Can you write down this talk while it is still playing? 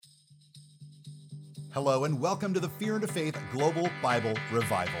Hello and welcome to the Fear into Faith Global Bible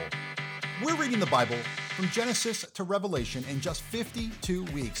Revival. We're reading the Bible from Genesis to Revelation in just 52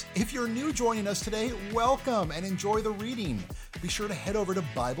 weeks. If you're new joining us today, welcome and enjoy the reading. Be sure to head over to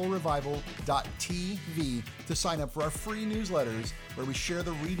BibleRevival.tv to sign up for our free newsletters where we share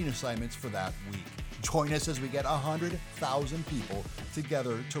the reading assignments for that week. Join us as we get 100,000 people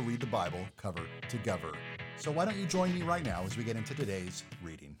together to read the Bible cover to cover. So why don't you join me right now as we get into today's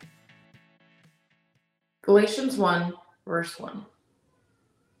reading. Galatians 1, verse 1.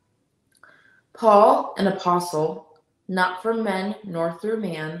 Paul, an apostle, not from men nor through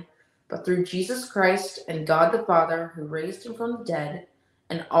man, but through Jesus Christ and God the Father, who raised him from the dead,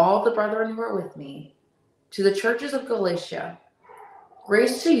 and all the brethren who are with me, to the churches of Galatia,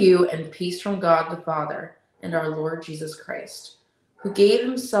 grace to you and peace from God the Father and our Lord Jesus Christ, who gave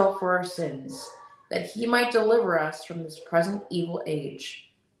himself for our sins, that he might deliver us from this present evil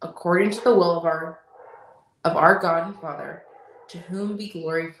age, according to the will of our God and Father, to whom be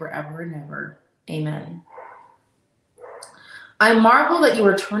glory forever and ever. Amen. I marvel that you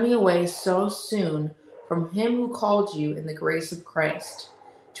are turning away so soon from him who called you in the grace of Christ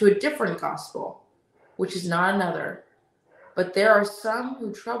to a different gospel, which is not another. But there are some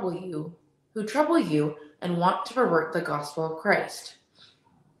who trouble you and want to pervert the gospel of Christ.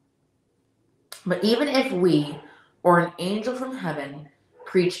 But even if we or an angel from heaven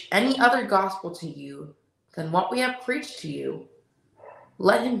preach any other gospel to you than what we have preached to you,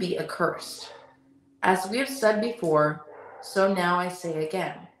 let him be accursed. As we have said before, so now I say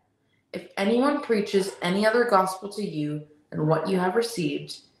again, if anyone preaches any other gospel to you than what you have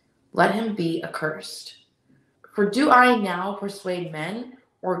received, let him be accursed. For do I now persuade men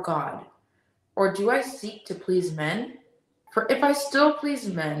or God? Or do I seek to please men? For if I still please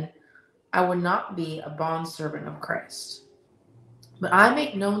men, I would not be a bondservant of Christ. But I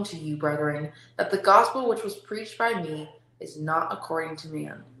make known to you, brethren, that the gospel which was preached by me is not according to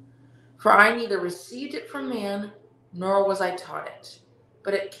man. For I neither received it from man, nor was I taught it,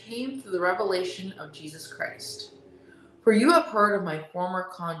 but it came through the revelation of Jesus Christ. For you have heard of my former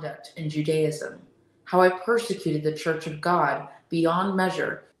conduct in Judaism, how I persecuted the church of God beyond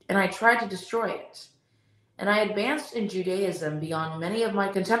measure, and I tried to destroy it. And I advanced in Judaism beyond many of my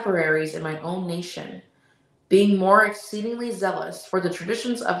contemporaries in my own nation, being more exceedingly zealous for the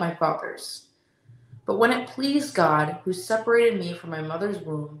traditions of my fathers. But when it pleased God, who separated me from my mother's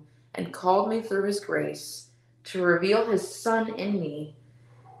womb and called me through his grace to reveal his Son in me,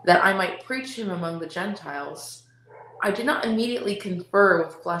 that I might preach him among the Gentiles, I did not immediately confer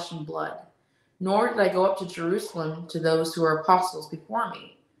with flesh and blood, nor did I go up to Jerusalem to those who were apostles before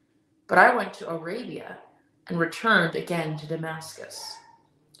me. But I went to Arabia and returned again to Damascus.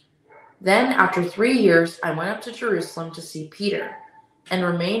 Then, after 3 years, I went up to Jerusalem to see Peter, and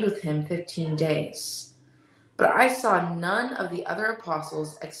remained with him 15 days. But I saw none of the other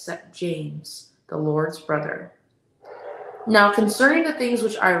apostles except James, the Lord's brother. Now, concerning the things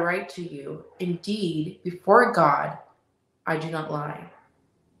which I write to you, indeed, before God, I do not lie.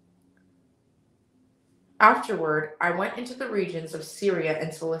 Afterward, I went into the regions of Syria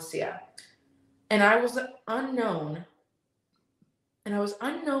and Cilicia, and I was unknown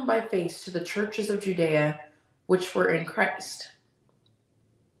by face to the churches of Judea which were in Christ.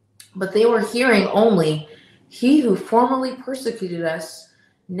 But they were hearing only, he who formerly persecuted us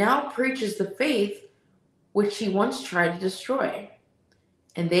now preaches the faith which he once tried to destroy.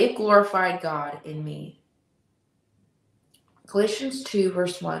 And they glorified God in me. Galatians 2,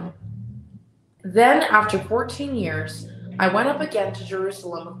 verse 1. Then, after 14 years, I went up again to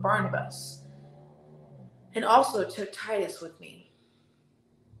Jerusalem with Barnabas, and also took Titus with me.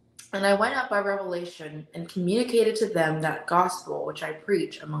 And I went up by revelation and communicated to them that gospel which I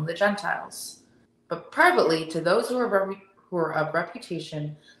preach among the Gentiles, but privately to those who are of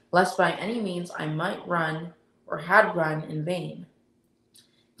reputation, lest by any means I might run or had run in vain.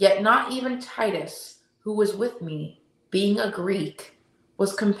 Yet not even Titus, who was with me, being a Greek,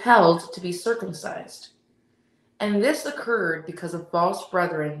 was compelled to be circumcised. And this occurred because of false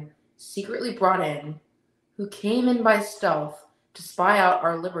brethren secretly brought in, who came in by stealth to spy out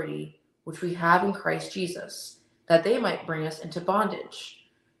our liberty, which we have in Christ Jesus, that they might bring us into bondage,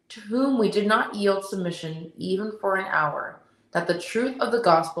 to whom we did not yield submission even for an hour, that the truth of the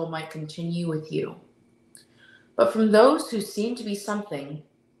gospel might continue with you. But from those who seemed to be something,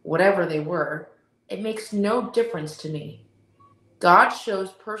 whatever they were, it makes no difference to me. God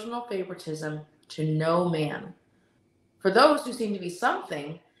shows personal favoritism to no man. For those who seemed to be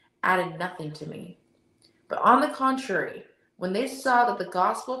something added nothing to me. But on the contrary, when they saw that the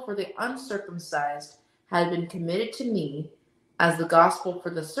gospel for the uncircumcised had been committed to me, as the gospel for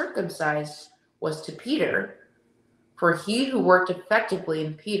the circumcised was to Peter, for he who worked effectively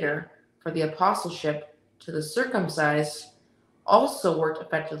in Peter for the apostleship to the circumcised also worked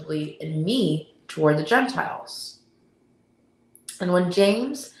effectively in me toward the Gentiles. And when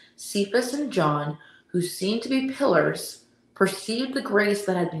James, Cephas, and John, who seemed to be pillars, perceived the grace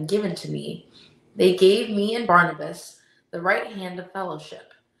that had been given to me, they gave me and Barnabas the right hand of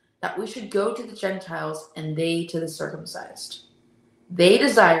fellowship, that we should go to the Gentiles and they to the circumcised. They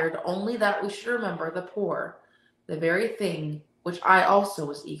desired only that we should remember the poor, the very thing which I also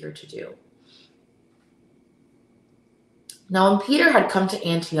was eager to do. Now when Peter had come to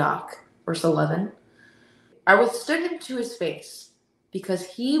Antioch, verse 11, I withstood him to his face, because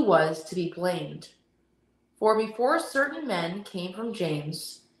he was to be blamed. For before certain men came from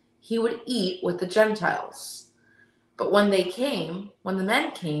James, he would eat with the Gentiles. But when the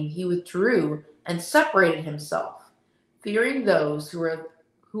men came, he withdrew and separated himself, fearing those who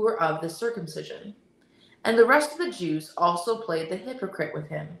were of the circumcision. And the rest of the Jews also played the hypocrite with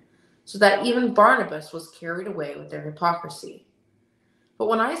him, so that even Barnabas was carried away with their hypocrisy. But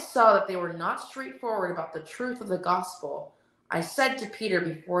when I saw that they were not straightforward about the truth of the gospel, I said to Peter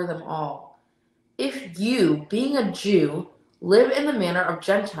before them all, if you, being a Jew, live in the manner of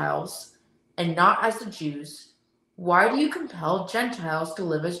Gentiles, and not as the Jews, why do you compel Gentiles to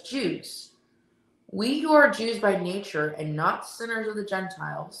live as Jews? We who are Jews by nature and not sinners of the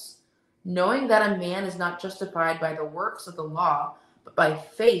Gentiles, knowing that a man is not justified by the works of the law, but by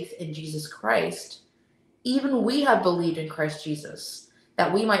faith in Jesus Christ, even we have believed in Christ Jesus,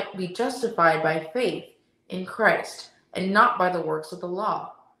 that we might be justified by faith in Christ, and not by the works of the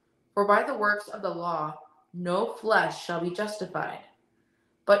law. For by the works of the law, no flesh shall be justified.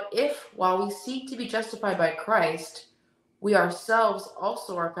 But if, while we seek to be justified by Christ, we ourselves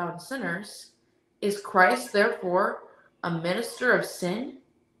also are found sinners, is Christ therefore a minister of sin?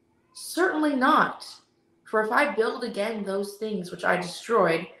 Certainly not. For if I build again those things which I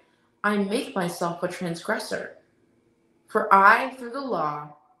destroyed, I make myself a transgressor. For I, through the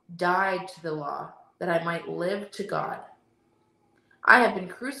law, died to the law, that I might live to God. I have been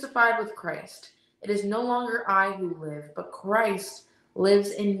crucified with Christ. It is no longer I who live, but Christ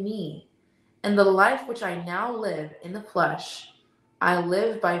lives in me. And the life which I now live in the flesh, I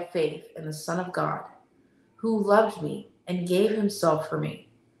live by faith in the Son of God, who loved me and gave himself for me.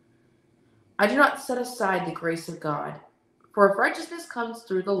 I do not set aside the grace of God, for if righteousness comes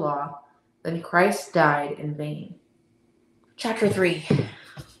through the law, then Christ died in vain. Chapter 3,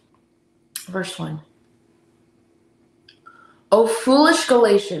 verse 1. O foolish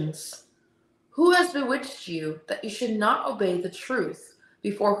Galatians, who has bewitched you that you should not obey the truth,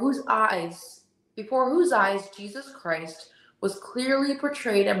 before whose eyes Jesus Christ was clearly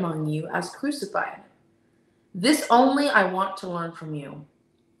portrayed among you as crucified? This only I want to learn from you.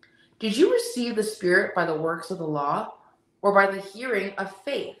 Did you receive the Spirit by the works of the law, or by the hearing of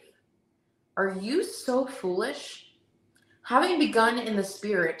faith? Are you so foolish? Having begun in the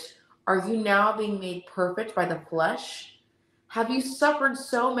Spirit, are you now being made perfect by the flesh? Have you suffered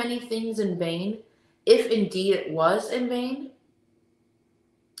so many things in vain, if indeed it was in vain?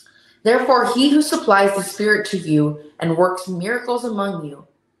 Therefore, he who supplies the Spirit to you and works miracles among you,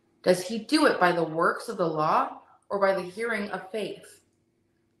 does he do it by the works of the law or by the hearing of faith?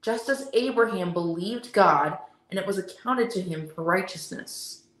 Just as Abraham believed God, and it was accounted to him for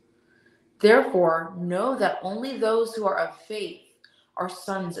righteousness. Therefore, know that only those who are of faith are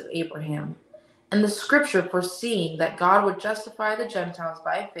sons of Abraham. And the scripture, foreseeing that God would justify the Gentiles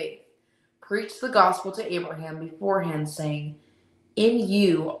by faith, preached the gospel to Abraham beforehand, saying, in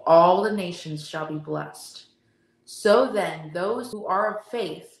you all the nations shall be blessed. So then, those who are of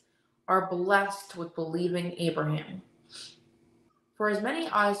faith are blessed with believing Abraham. For as many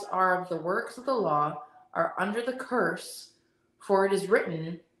as are of the works of the law are under the curse, for it is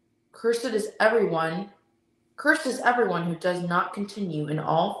written, cursed is everyone who does not continue in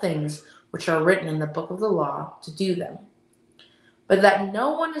all things which are written in the book of the law to do them. But that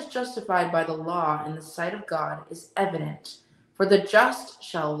no one is justified by the law in the sight of God is evident, for the just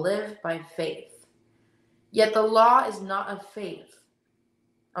shall live by faith. Yet the law is not of faith,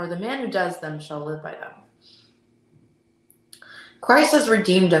 or the man who does them shall live by them. Christ has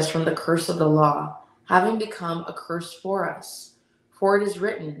redeemed us from the curse of the law, having become a curse for us. For it is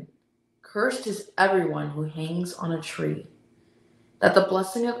written, cursed is everyone who hangs on a tree, that the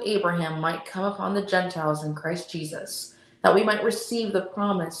blessing of Abraham might come upon the Gentiles in Christ Jesus, that we might receive the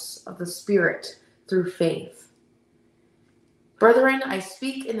promise of the Spirit through faith. Brethren, I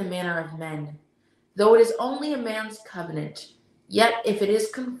speak in the manner of men. Though it is only a man's covenant, yet if it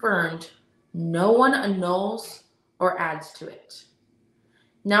is confirmed, no one annuls or adds to it.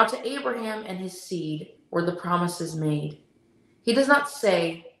 Now to Abraham and his seed were the promises made. He does not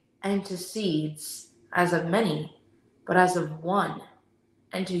say, and to seeds, as of many, but as of one,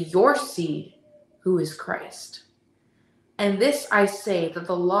 and to your seed, who is Christ. And this I say, that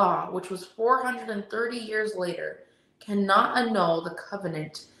the law, which was 430 years later, cannot annul the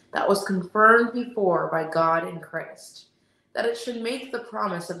covenant that was confirmed before by God in Christ, that it should make the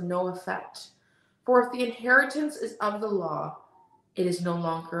promise of no effect. For if the inheritance is of the law, it is no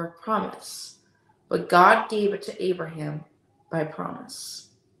longer a promise, but God gave it to Abraham by promise.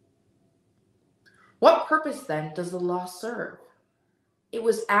 What purpose then does the law serve? It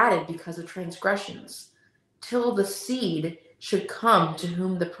was added because of transgressions, till the seed should come to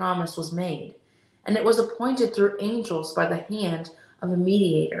whom the promise was made, and it was appointed through angels by the hand of a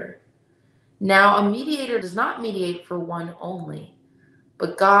mediator. Now a mediator does not mediate for one only,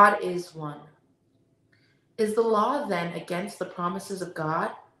 but God is one. Is the law then against the promises of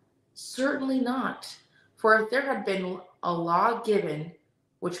God? Certainly not. For if there had been a law given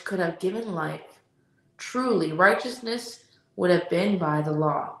which could have given life, truly righteousness would have been by the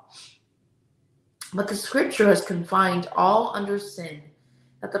law. But the scripture has confined all under sin,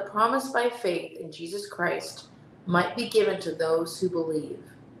 that the promise by faith in Jesus Christ might be given to those who believe.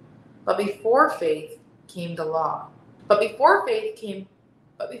 But before faith came the law. But before faith came,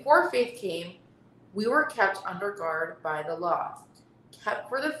 we were kept under guard by the law, kept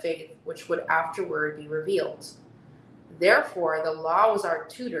for the faith which would afterward be revealed. Therefore the law was our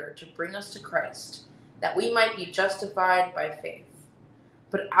tutor to bring us to Christ, that we might be justified by faith.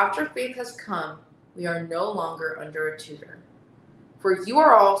 But after faith has come, we are no longer under a tutor. For you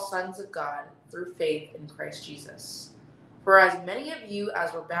are all sons of God through faith in Christ Jesus. For as many of you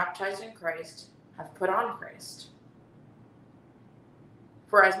as were baptized in Christ have put on Christ.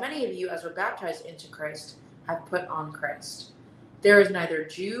 For as many of you as were baptized into Christ have put on Christ. There is neither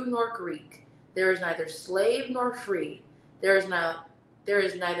Jew nor Greek. There is neither slave nor free. There is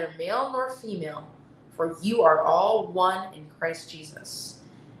neither male nor female. For you are all one in Christ Jesus.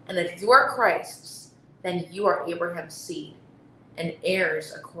 And if you are Christ's, then you are Abraham's seed, and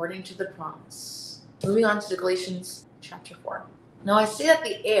heirs according to the promise. Moving on to Galatians chapter 4. Now I say that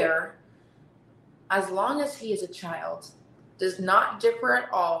the heir, as long as he is a child, does not differ at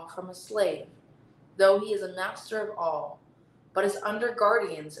all from a slave, though he is a master of all, but is under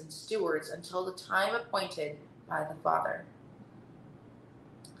guardians and stewards until the time appointed by the Father.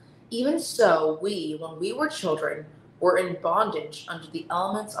 Even so, we, when we were children, were in bondage under the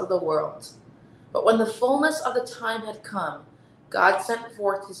elements of the world. But when the fullness of the time had come, God sent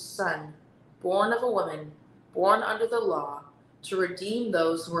forth his Son, born of a woman, born under the law, to redeem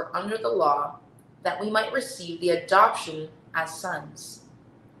those who were under the law, that we might receive the adoption as sons.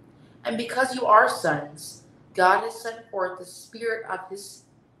 And because you are sons, God has sent forth the Spirit of his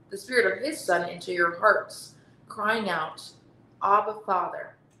Son into your hearts, crying out, Abba,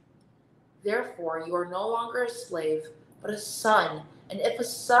 Father. Therefore you are no longer a slave, but a son, and if a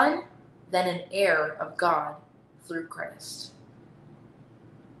son, then an heir of God through Christ.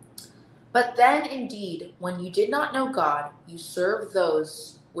 But then indeed, when you did not know God, you served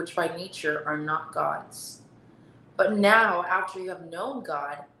those which by nature are not God's. But now, after you have known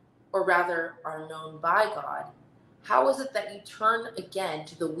God, or rather are known by God, how is it that you turn again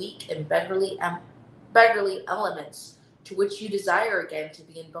to the weak and beggarly elements to which you desire again to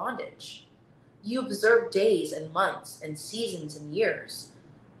be in bondage? You observe days and months and seasons and years.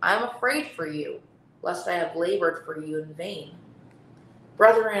 I am afraid for you, lest I have labored for you in vain.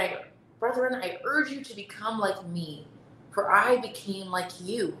 Brethren, I urge you to become like me, for I became like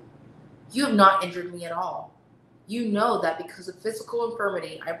you. You have not injured me at all. You know that because of physical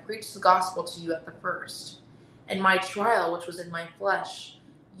infirmity, I preached the gospel to you at the first. And my trial, which was in my flesh,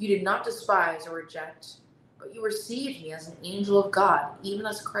 you did not despise or reject, but you received me as an angel of God, even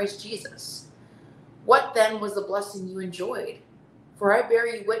as Christ Jesus. What then was the blessing you enjoyed? For I bear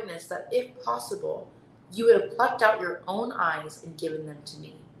you witness that if possible, you would have plucked out your own eyes and given them to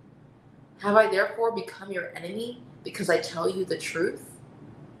me. Have I therefore become your enemy because I tell you the truth?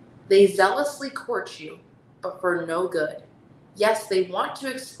 They zealously court you, but for no good. Yes, they want to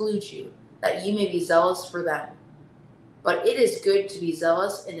exclude you, that you may be zealous for them. But it is good to be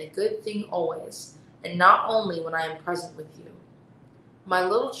zealous in a good thing always, and not only when I am present with you. My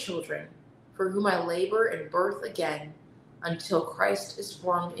little children, for whom I labor in birth again, until Christ is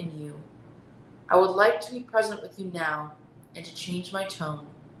formed in you. I would like to be present with you now, and to change my tone,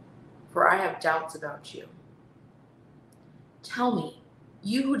 for I have doubts about you. Tell me,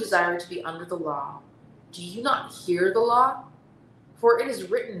 you who desire to be under the law, do you not hear the law? For it is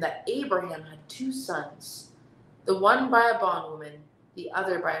written that Abraham had two sons, the one by a bondwoman, the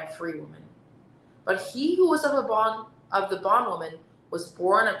other by a free woman. But he who was of the bondwoman was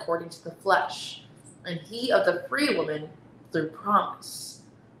born according to the flesh, and he of the free woman through promise,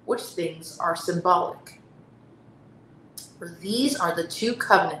 which things are symbolic. For these are the two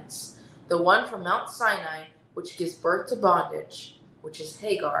covenants, the one from Mount Sinai, which gives birth to bondage, which is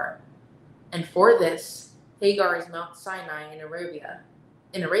Hagar. And for this, Hagar is Mount Sinai in Arabia,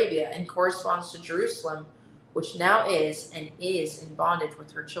 and corresponds to Jerusalem, which now is and is in bondage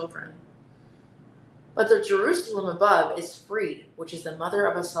with her children. But the Jerusalem above is free, which is the mother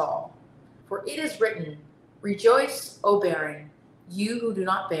of us all. For it is written, Rejoice, O barren, you who do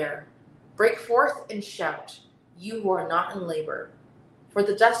not bear. Break forth and shout, you who are not in labor. For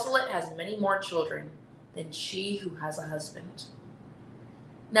the desolate has many more children than she who has a husband.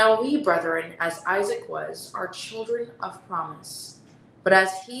 Now we, brethren, as Isaac was, are children of promise. But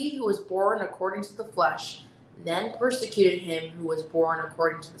as he who was born according to the flesh then persecuted him who was born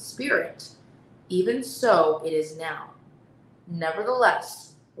according to the Spirit, even so it is now.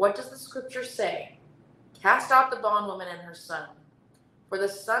 Nevertheless, what does the Scripture say? Cast out the bondwoman and her son. For the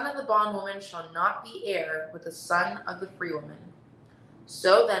son of the bondwoman shall not be heir with the son of the free woman.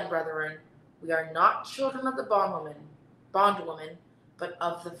 So then, brethren, we are not children of the bondwoman, but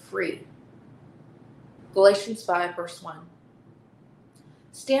of the free. Galatians 5, verse 1.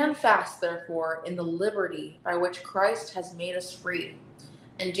 Stand fast, therefore, in the liberty by which Christ has made us free,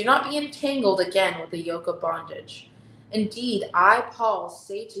 and do not be entangled again with the yoke of bondage. Indeed, I, Paul,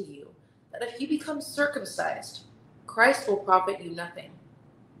 say to you that if you become circumcised, Christ will profit you nothing.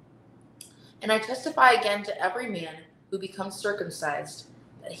 And I testify again to every man who becomes circumcised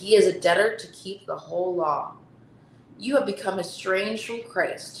that he is a debtor to keep the whole law. You have become estranged from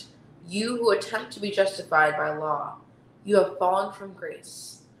Christ, you who attempt to be justified by law. You have fallen from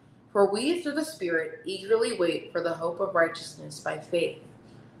grace. For we, through the Spirit, eagerly wait for the hope of righteousness by faith.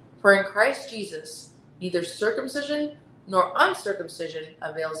 For in Christ Jesus, neither circumcision nor uncircumcision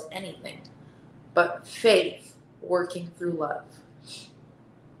avails anything, but faith working through love.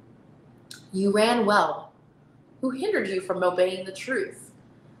 You ran well. Who hindered you from obeying the truth?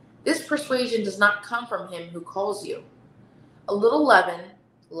 This persuasion does not come from him who calls you. A little leaven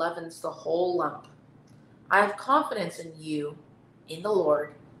leavens the whole lump. I have confidence in you, in the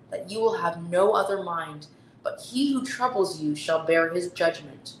Lord, that you will have no other mind, but he who troubles you shall bear his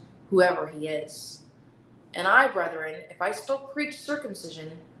judgment, whoever he is. And I, brethren, if I still preach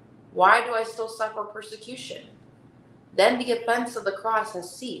circumcision, why do I still suffer persecution? Then the offense of the cross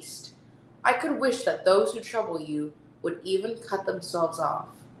has ceased. I could wish that those who trouble you would even cut themselves off.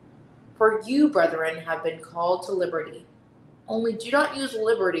 For you, brethren, have been called to liberty. Only do not use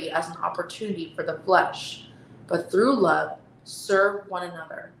liberty as an opportunity for the flesh, but through love serve one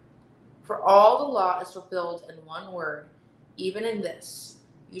another. For all the law is fulfilled in one word, even in this,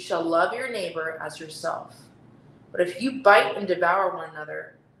 you shall love your neighbor as yourself. But if you bite and devour one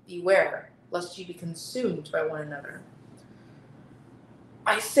another, beware, lest you be consumed by one another.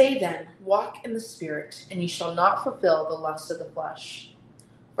 I say then, walk in the Spirit, and you shall not fulfill the lust of the flesh.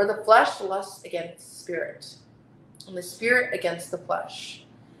 For the flesh lusts against the Spirit, and the Spirit against the flesh.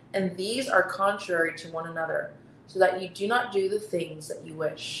 And these are contrary to one another, so that you do not do the things that you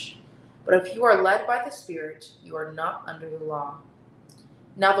wish. But if you are led by the Spirit, you are not under the law.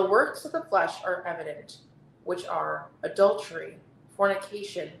 Now the works of the flesh are evident, which are adultery,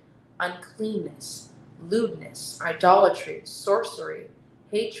 fornication, uncleanness, lewdness, idolatry, sorcery,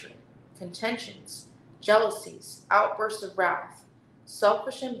 hatred, contentions, jealousies, outbursts of wrath,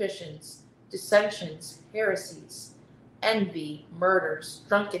 selfish ambitions, dissensions, heresies, envy, murders,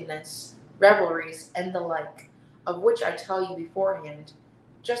 drunkenness, revelries, and the like, of which I tell you beforehand,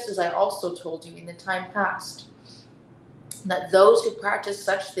 just as I also told you in the time past, that those who practice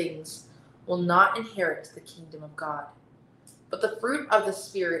such things will not inherit the kingdom of God. But the fruit of the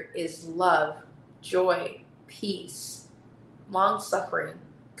Spirit is love, joy, peace, long-suffering,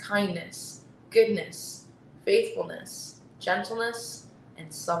 kindness, goodness, faithfulness, gentleness,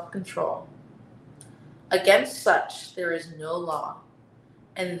 and self-control. Against such there is no law.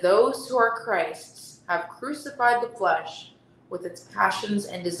 And those who are Christ's have crucified the flesh with its passions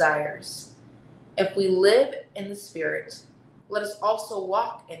and desires. If we live in the Spirit, let us also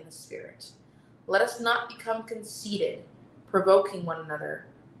walk in the Spirit. Let us not become conceited, provoking one another,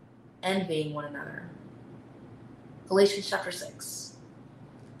 envying one another. Galatians chapter 6.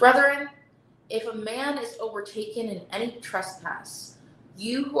 Brethren, if a man is overtaken in any trespass,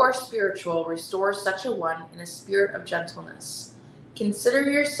 you who are spiritual restore such a one in a spirit of gentleness. Consider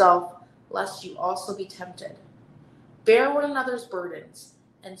yourself, lest you also be tempted. Bear one another's burdens,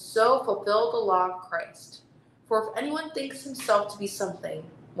 and so fulfill the law of Christ. For if anyone thinks himself to be something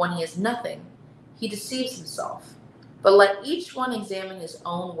when he is nothing, he deceives himself. But let each one examine his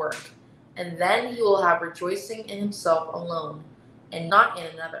own work, and then he will have rejoicing in himself alone, and not in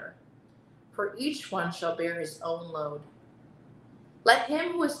another. For each one shall bear his own load. Let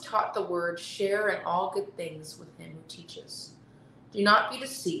him who is taught the word share in all good things with him who teaches. Do not be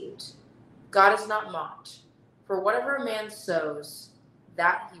deceived. God is not mocked. For whatever a man sows,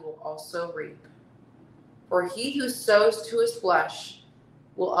 that he will also reap. For he who sows to his flesh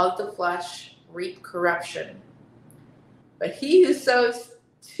will of the flesh reap corruption. But he who sows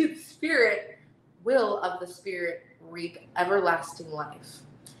to the Spirit will of the Spirit reap everlasting life.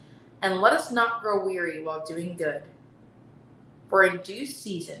 And let us not grow weary while doing good. For in due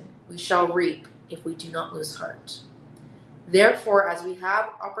season we shall reap if we do not lose heart. Therefore, as we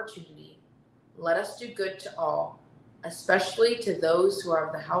have opportunity, let us do good to all, especially to those who are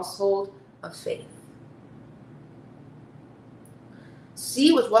of the household of faith.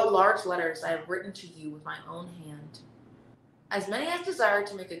 See with what large letters I have written to you with my own hand. As many as desire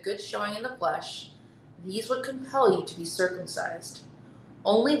to make a good showing in the flesh, these would compel you to be circumcised,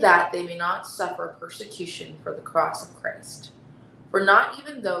 only that they may not suffer persecution for the cross of Christ. For not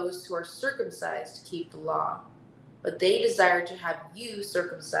even those who are circumcised keep the law, but they desire to have you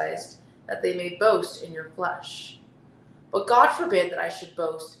circumcised, that they may boast in your flesh. But God forbid that I should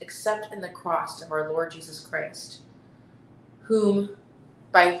boast except in the cross of our Lord Jesus Christ,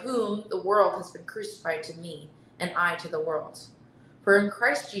 by whom the world has been crucified to me, and I to the world. For in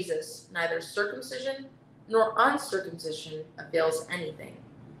Christ Jesus neither circumcision nor uncircumcision avails anything,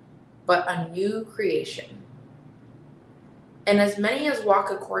 but a new creation. And as many as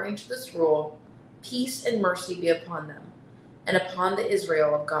walk according to this rule, peace and mercy be upon them, and upon the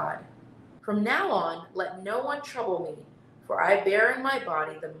Israel of God. From now on, let no one trouble me, for I bear in my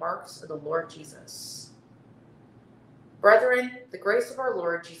body the marks of the Lord Jesus. Brethren, the grace of our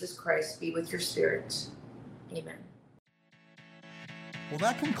Lord Jesus Christ be with your spirit. Amen. Well,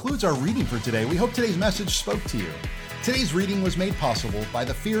 that concludes our reading for today. We hope today's message spoke to you. Today's reading was made possible by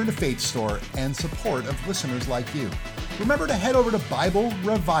the Fear and Faith store and support of listeners like you. Remember to head over to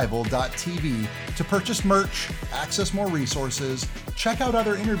BibleRevival.tv to purchase merch, access more resources, check out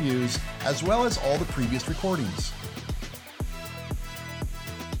other interviews, as well as all the previous recordings.